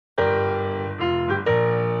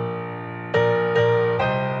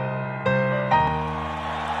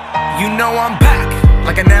You know I'm back,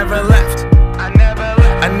 like I never left.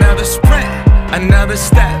 Another sprint, another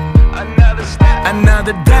step,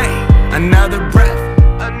 another day, another breath.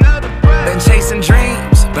 Been chasing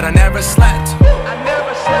dreams, but I never slept.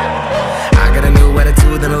 I got a new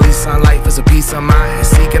attitude and a lease on life is a peace of mind.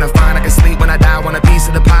 Seeking to find I can sleep when I die. Want a piece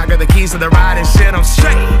of the pie, got the keys to the ride and shit. I'm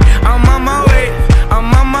straight, I'm on my way,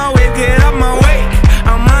 get up my way.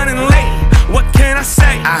 I'm running late, what can I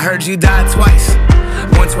say? I heard you died twice.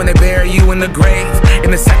 Once when they bury you in the grave,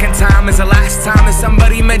 and the second time is the last time that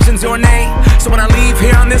somebody mentions your name. So when I leave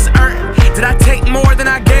here on this earth, did I take more than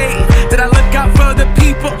I gave?